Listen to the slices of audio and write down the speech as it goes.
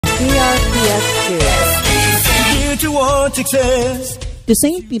DRPS 2. To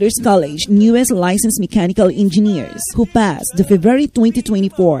St. Peter's College, newest licensed mechanical engineers who passed the February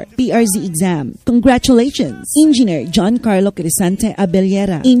 2024 PRC exam. Congratulations! Engineer John Carlo Crisante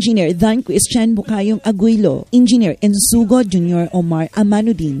Abellera, Engineer Dan Christian Bukayong Aguilo, Engineer Ensugo Jr. Omar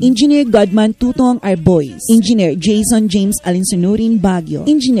Amanudin, Engineer Godman Tutong Arbois, Engineer Jason James Alinsunurin Baguio,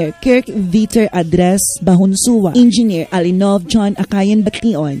 Engineer Kirk Viter Adres Bahunsuwa, Engineer Alinov John Akayan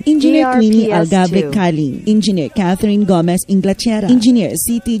Bation, Engineer Queenie Algabe Kaling, Engineer Catherine Gomez Inglachera, Engineer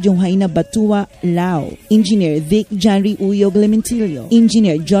City Jonghaina Batua Lao, Engineer Vic Janry Uyog Lementilio,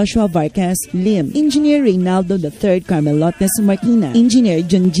 Engineer Joshua Vargas Lim, Engineer Reynaldo III Carmelotes Marquina, Engineer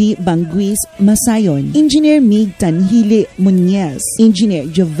Junji Banguis Masayon, Engineer Mig Tanhili Muñez, Engineer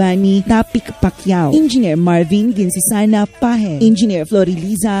Giovanni Tapik Pacquiao, Engineer Marvin Ginsisana Pahe, Engineer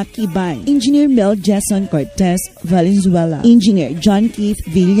Floriliza Kiban, Engineer Mel Jason Cortez Valenzuela, Engineer John Keith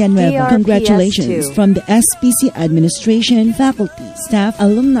Villanueva. Congratulations from the SPC administration, faculty, staff,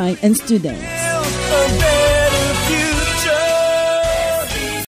 alumni, and students.